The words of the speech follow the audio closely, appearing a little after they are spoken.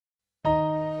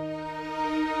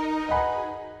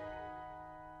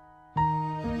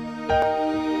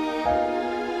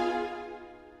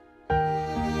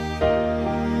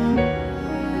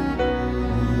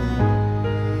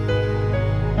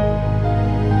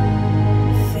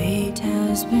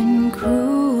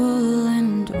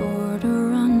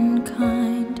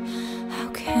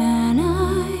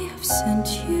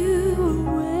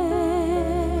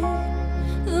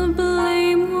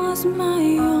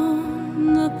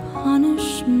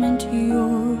meant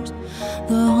yours.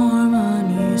 The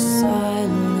harmony's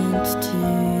silent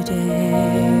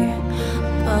today,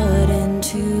 but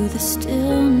into the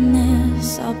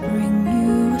stillness I'll bring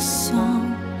you a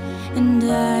song, and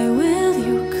I will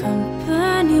your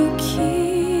company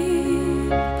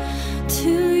keep.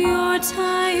 To your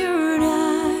tired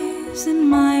eyes and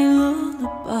my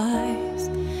lullabies,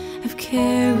 I've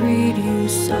carried you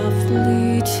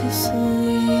softly to sleep.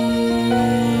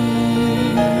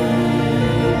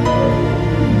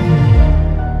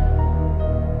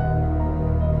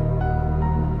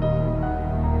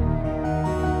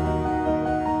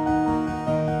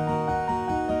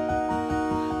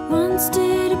 Once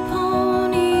did a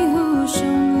pony who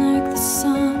shone like the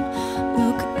sun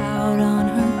look out on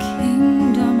her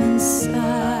kingdom and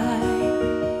sigh.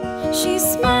 She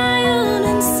smiled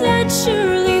and said,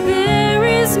 surely there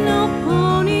is no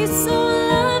pony so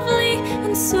lovely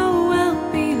and so well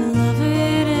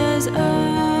beloved as I.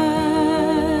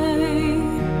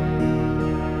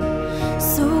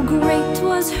 So great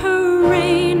was her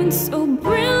reign and so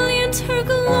brilliant her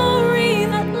glory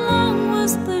that long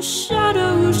was the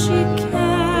shadow she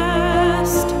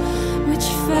cast, which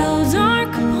fell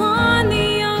dark upon the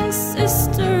young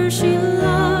sister she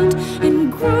loved,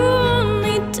 and grew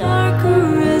only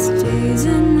darker as days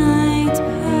and nights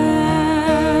passed.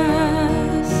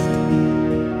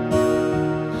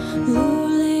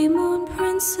 Lule, moon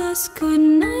princess, good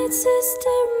night,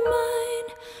 sister mine.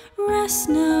 Rest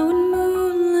now in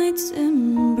moonlight's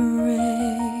embrace.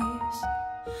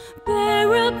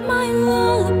 Bear up my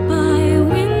lullaby,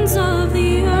 winds of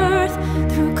the earth,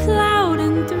 through cloud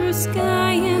and through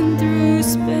sky and through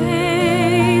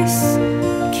space.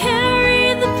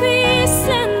 Carry the peace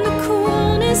and the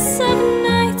coolness of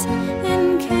night,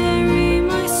 and carry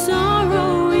my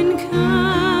sorrow in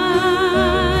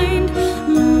kind.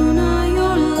 Luna,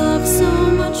 your love so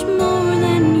much more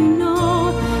than you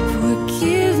know.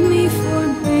 Forgive me for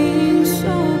being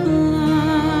so blind.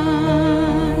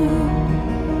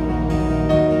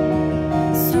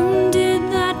 Soon did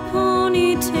that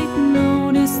pony take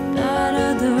notice that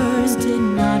others did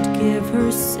not give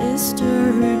her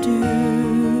sister her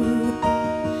due,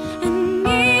 and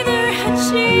neither had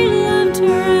she loved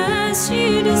her as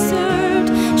she deserved.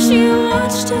 She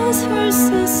watched as her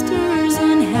sister